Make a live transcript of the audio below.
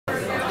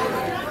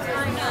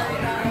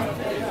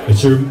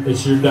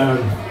It's your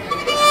done.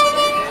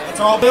 That's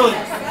all Billy.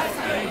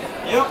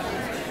 Yep.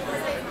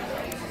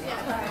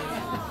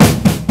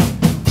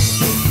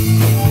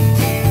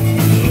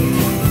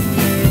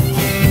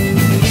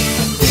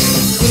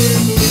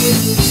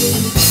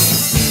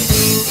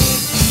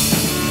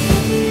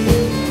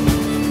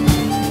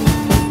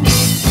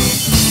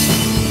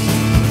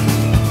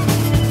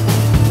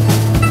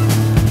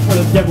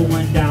 Well, the devil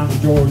went down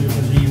to Georgia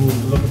because he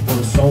was looking for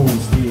a soul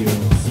steal.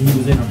 He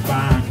was in a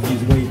bind, he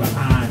was way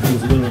behind, he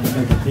was willing to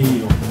make a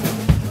deal.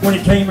 When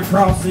he came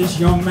across this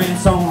young man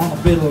song on a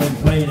fiddle and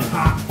playing it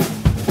hot,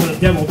 well, the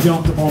devil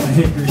jumped up on a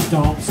hickory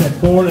stump and said,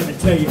 boy, let me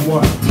tell you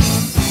what.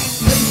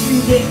 If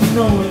you didn't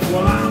know it,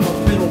 well, I'm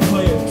a fiddle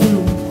player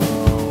too.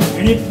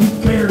 And if you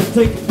care to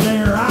take it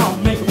there, I'll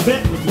make a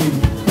bet with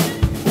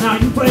you. Now,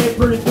 you play a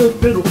pretty good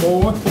fiddle,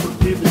 boy, but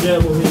give the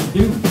devil his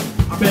due.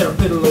 I bet a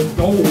fiddle of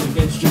gold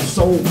against your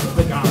soul, I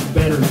think I'm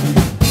better than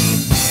you.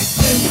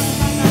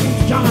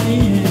 Johnny,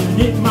 and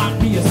it might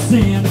be a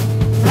sin,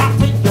 but I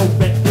think your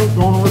bet you're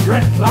gonna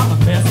regret, 'cause I'm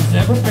the best it's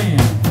ever been.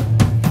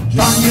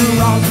 Johnny, you're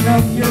rosin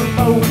up your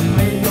boat and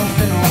lay your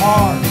fiddle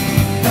hard.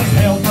 Cause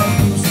hell broke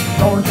loose in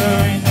Georgia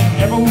and the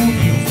devil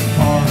deals the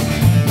card.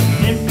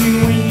 If you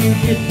win, you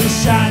get the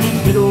shiny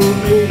fiddle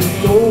made of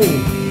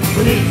gold.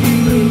 But if you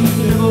lose,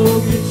 the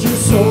devil gets your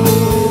soul.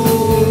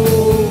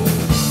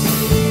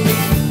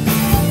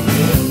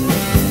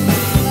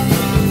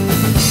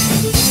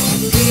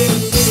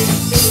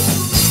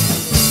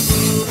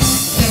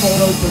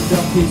 Opened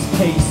up his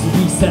case and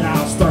he said,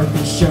 I'll start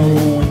this show,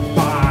 and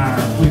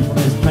fire flew from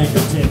his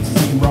fingertips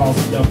as he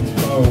rosined up his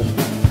bow.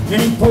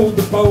 And he pulled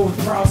the bow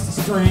across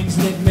the strings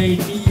and it made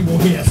an evil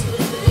hiss.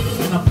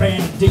 And a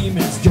band of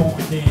demons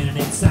joined in and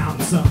it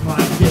sounded something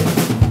like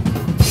this.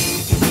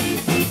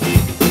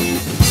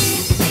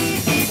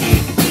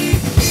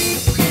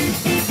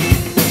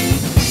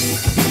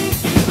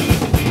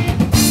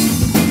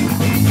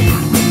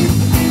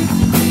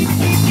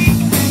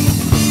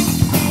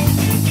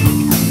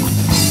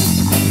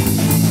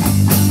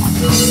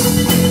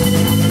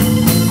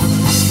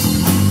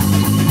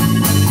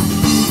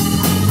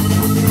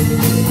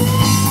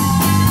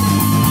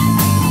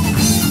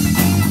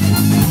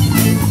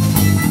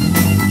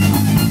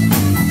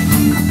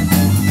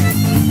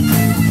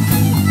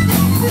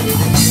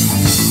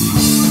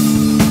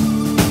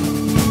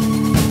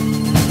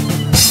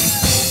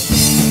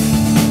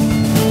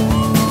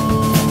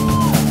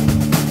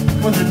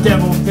 When the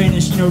devil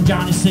finished,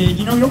 Johnny said,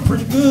 you're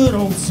pretty good,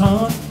 old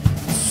son.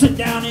 Sit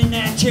down in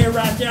that chair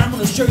right there. I'm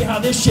going to show you how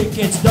this shit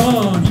gets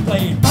done. He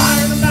played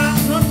Fire in the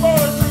Mountain, Run,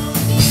 Boys, Run.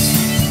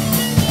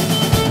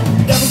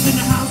 The devil's in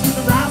the house with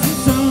the rising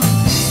sun.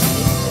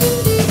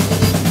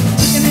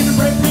 Chicken in the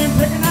bread pan,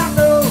 picking out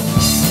dough.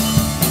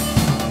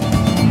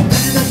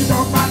 Ready to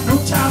dog fight, no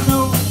child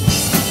knows.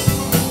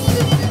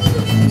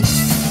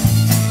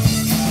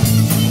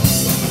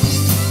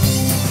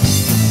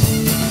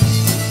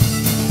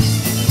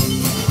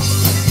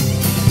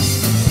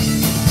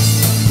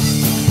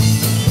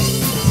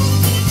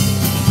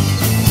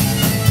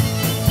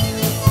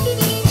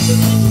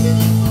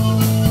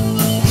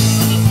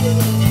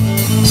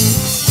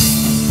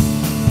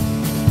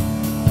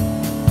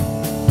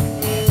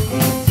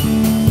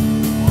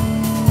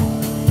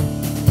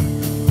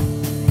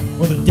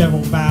 Well, the devil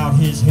bowed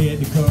his head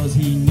because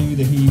he knew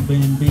that he'd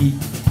been beat.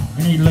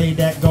 And he laid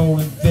that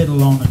golden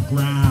fiddle on the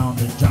ground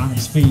at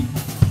Johnny's feet.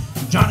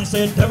 And Johnny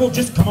said, devil,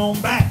 just come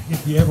on back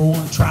if you ever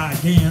want to try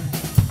again.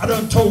 I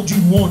done told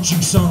you once, you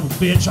son of a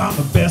bitch, I'm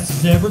the best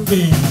there's ever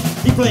been.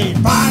 He played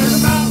Fire in the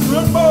Mountain,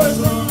 Run, Boys,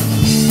 Run.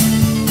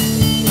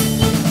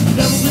 The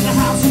devil's in the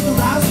house with the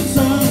rising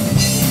sun.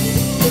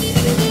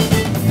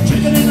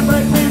 Chicken in the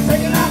bread pan,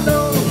 picking out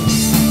dough.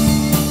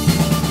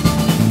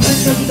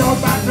 Let's get the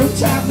dog bite, no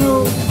child,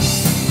 no.